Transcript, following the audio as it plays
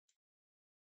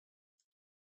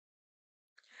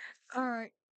All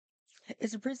right,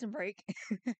 it's a prison break.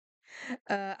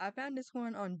 I found this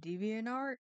one on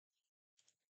DeviantArt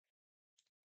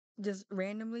just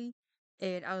randomly,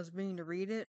 and I was meaning to read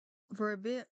it for a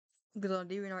bit because on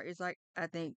DeviantArt it's like I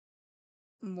think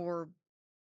more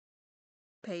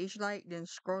page like than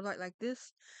scroll like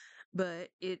this, but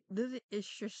it this is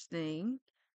interesting,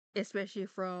 especially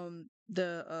from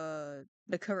the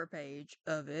cover page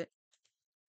of it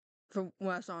from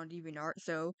what I saw on DeviantArt.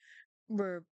 So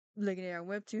we're looking at our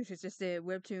webtoons. It just said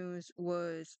webtoons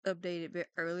was updated a bit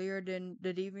earlier than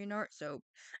the DeviantArt, so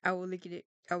I will link it.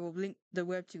 I will link the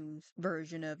webtoons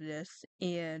version of this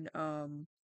in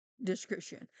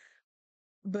description.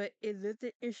 But it looked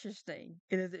interesting.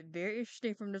 It looked very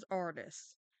interesting from this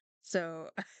artist. So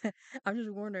I'm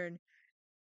just wondering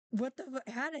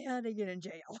how the hell did they get in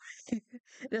jail?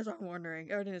 That's what I'm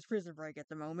wondering. Other than this prison break at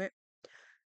the moment.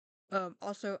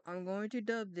 Also, I'm going to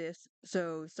dub this,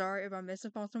 so sorry if I mess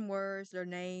up on some words, their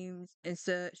names and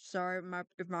such. Sorry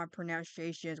if my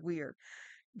pronunciation is weird.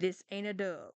 This ain't a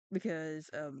dub because,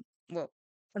 well,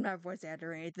 I'm not a voice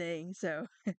actor or anything, so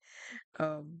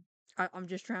um, I'm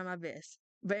just trying my best.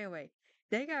 But anyway,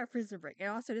 they got a prison break, and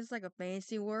also this is like a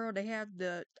fantasy world. They have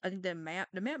I think the map.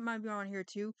 The map might be on here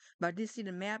too, but I did see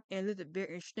the map and it looked very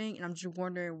interesting, and I'm just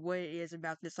wondering what it is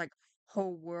about this like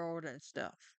whole world and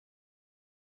stuff.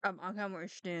 I'm kind of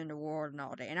interested in the world and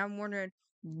all that. And I'm wondering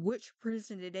which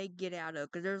prison did they get out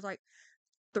of? Because there's like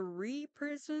three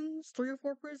or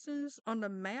four prisons on the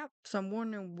map. So I'm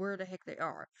wondering where the heck they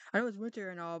are. I know it's winter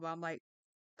and all, but I'm like,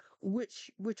 which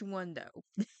one though?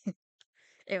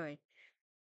 Anyway,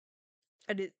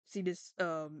 I did see this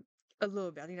a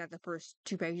little bit. I think like the first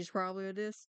two pages probably of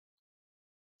this.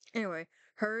 Anyway,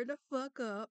 hurry the fuck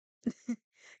up.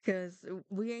 Cause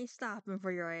we ain't stopping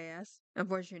for your ass.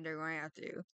 Unfortunately, they're gonna have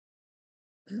to.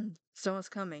 Someone's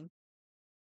coming.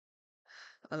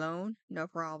 Alone? No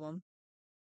problem.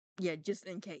 Yeah, just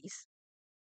in case.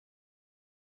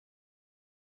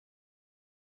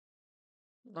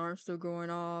 Alarm's still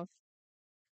going off.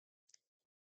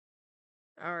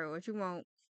 Alright, what you want?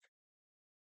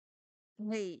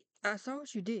 Hey, I saw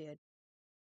what you did.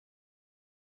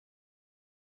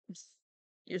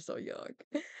 You're so young.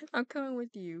 I'm coming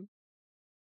with you.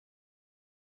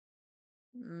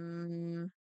 Mm,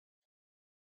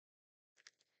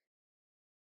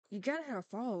 you gotta have a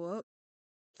follow up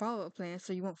plan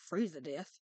so you won't freeze to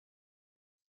death.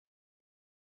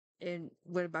 And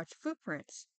what about your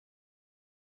footprints?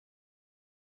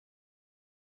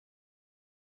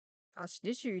 I'll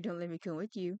snitch you don't let me come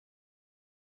with you.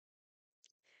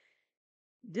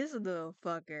 This little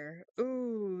fucker.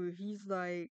 Ooh, he's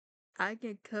like, I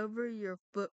can cover your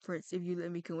footprints if you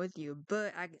let me come with you,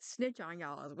 but I can snitch on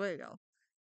y'all as well.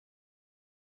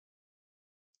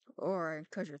 Or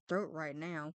cut your throat right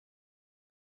now.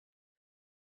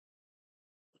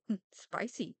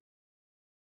 Spicy.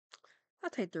 I'll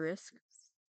take the risk.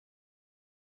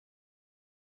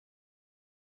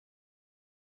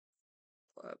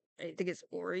 I think it's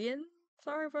Orion.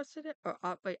 Sorry if I said it. Or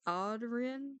wait,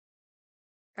 Odrian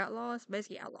Outlaws,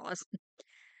 basically Outlaws.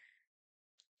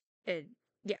 And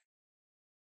yeah,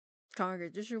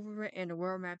 Congress District Movement and the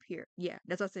world map here. Yeah,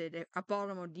 that's what I said. I followed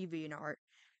them on DeviantArt,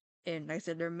 and like I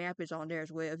said, their map is on there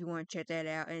as well. If you want to check that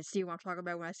out and see what I'm talking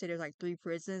about when I say there's like three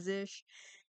prisons ish,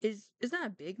 it's not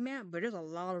a big map, but there's a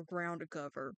lot of ground to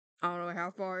cover. I don't know how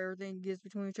far everything gets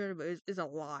between each other, but it's a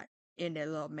lot in that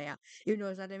little map. Even though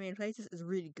it's not that many places, it's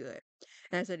really good.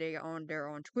 And so they're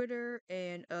on Twitter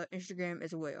and Instagram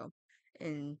as well.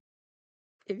 And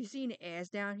if you see any ads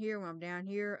down here when I'm down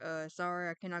here, sorry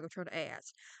I cannot control the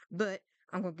ads. But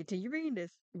I'm gonna continue reading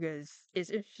this because it's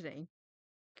interesting.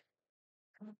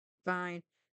 Fine.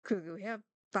 Cool. We have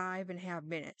 5.5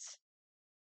 minutes.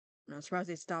 I'm surprised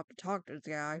they stopped to talk to this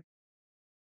guy.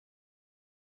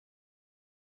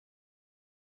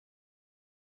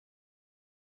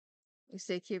 They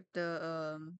say keep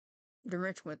the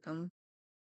wrench with them.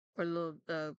 Or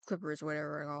little clippers,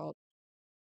 whatever they're called.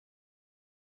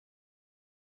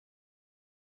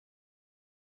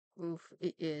 Oof,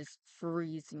 it is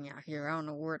freezing out here. I don't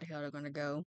know where the hell they're gonna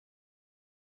go.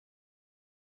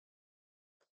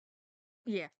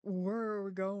 Yeah, where are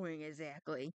we going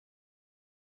exactly?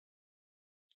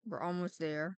 We're almost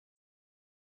there.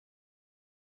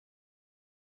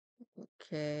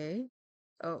 Okay.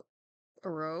 Oh, a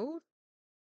road?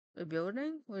 A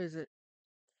building? What is it?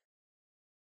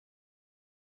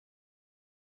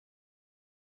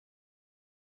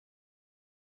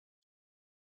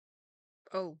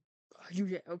 Oh,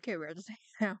 okay, we're at the same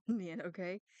town then,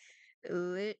 okay.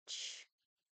 Lich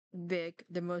Vic,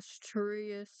 the most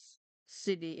tourist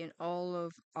city in all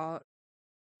of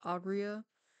Audria.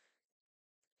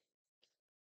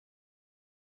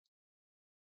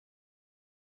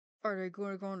 Are they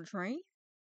going to go on the train?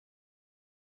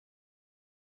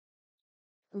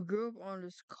 We grew up on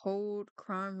this cold,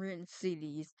 crime-ridden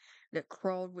cities that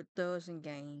crawled with thugs and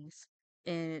gangs,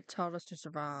 and it taught us to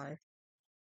survive.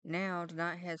 Now the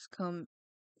night has come.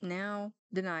 Now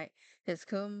the night has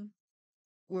come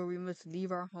where we must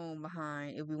leave our home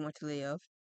behind if we want to live.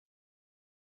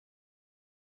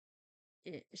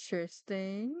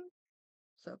 Interesting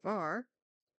so far.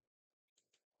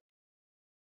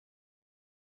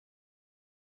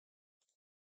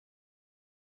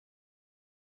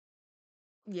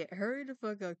 Yeah, hurry the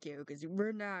fuck up, kid, because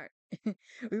we're not.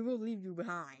 We will leave you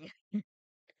behind.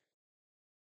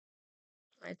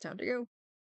 It's time to go.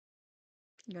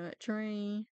 Get on that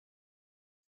train.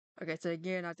 Okay, so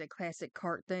again, not the classic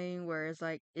cart thing where it's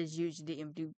like it's usually the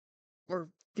empty or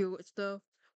filled with stuff.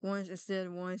 Ones instead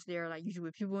of ones there are like usually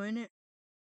with people in it.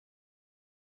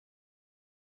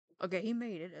 Okay, he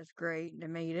made it. That's great. They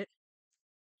made it.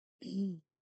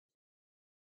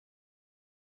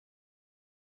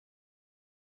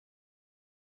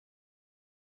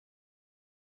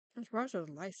 I'm surprised there's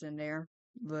lights in there,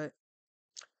 but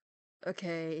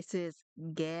okay. It says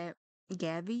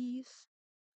Gabby's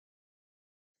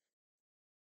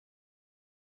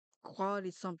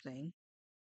quality something.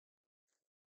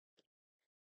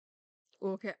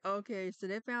 Okay, okay. So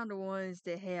they found the ones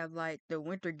that have like the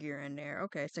winter gear in there.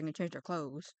 Okay, so they can change their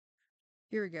clothes.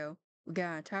 Here we go. We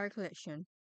got an entire collection.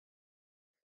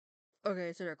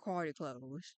 Okay, so they're quality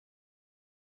clothes.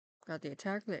 Got the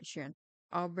entire collection.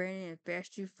 All branded and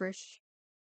fast to fresh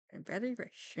and very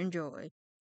fresh. Enjoy.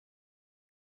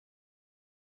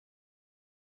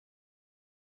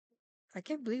 I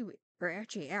can't believe it. We're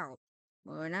actually out.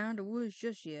 Well, not in the woods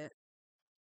just yet.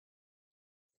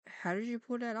 How did you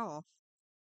pull that off?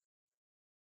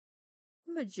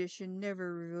 A magician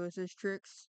never reveals his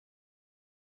tricks.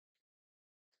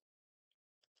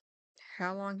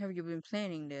 How long have you been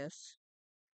planning this?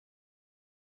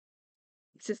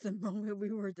 Since the moment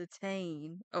we were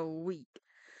detained. A week.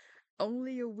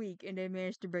 Only a week, and they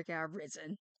managed to break out of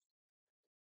prison.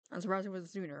 I'm surprised it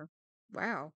wasn't sooner.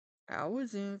 Wow. I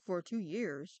was in for 2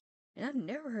 years, and I've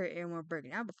never heard anyone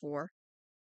breaking out before.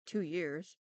 2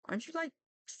 years. Aren't you like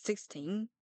 16,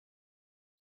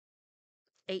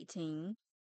 18?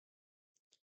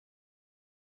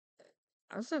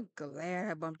 I'm so glad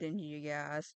I bumped into you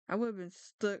guys. I would have been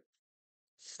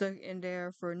stuck in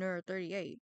there for another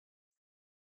 38.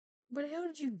 What the hell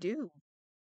did you do?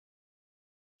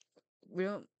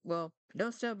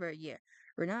 Don't celebrate yet.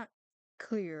 We're not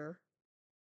clear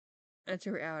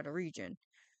until we're out of the region,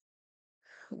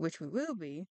 which we will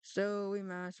be, so we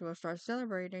might as well start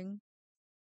celebrating.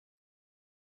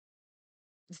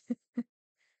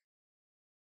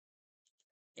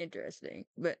 Interesting.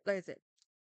 But like I said,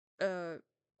 uh,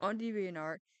 on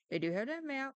DeviantArt, they do have that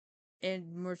map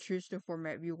and more true to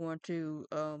format if you want to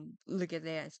look at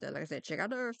that and stuff. Like I said, check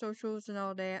out the Earth socials and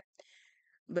all that.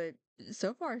 But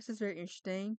so far, this is very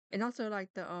interesting, and also like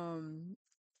the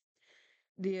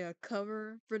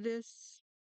cover for this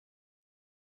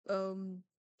um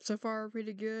so far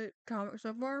pretty good comic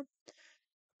so far.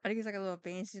 I think it's like a little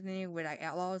fancy thing with like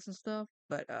outlaws and stuff,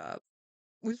 but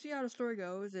we'll see how the story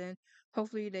goes, and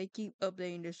hopefully they keep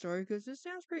updating the story because it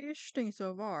sounds pretty interesting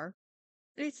so far.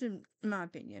 At least in my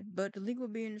opinion. But the link will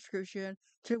be in the description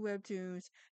to the webtoons,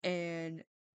 and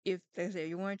if like I said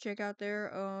you want to check out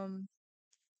their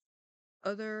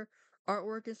other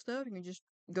artwork and stuff, you can just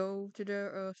go to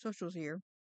their socials here.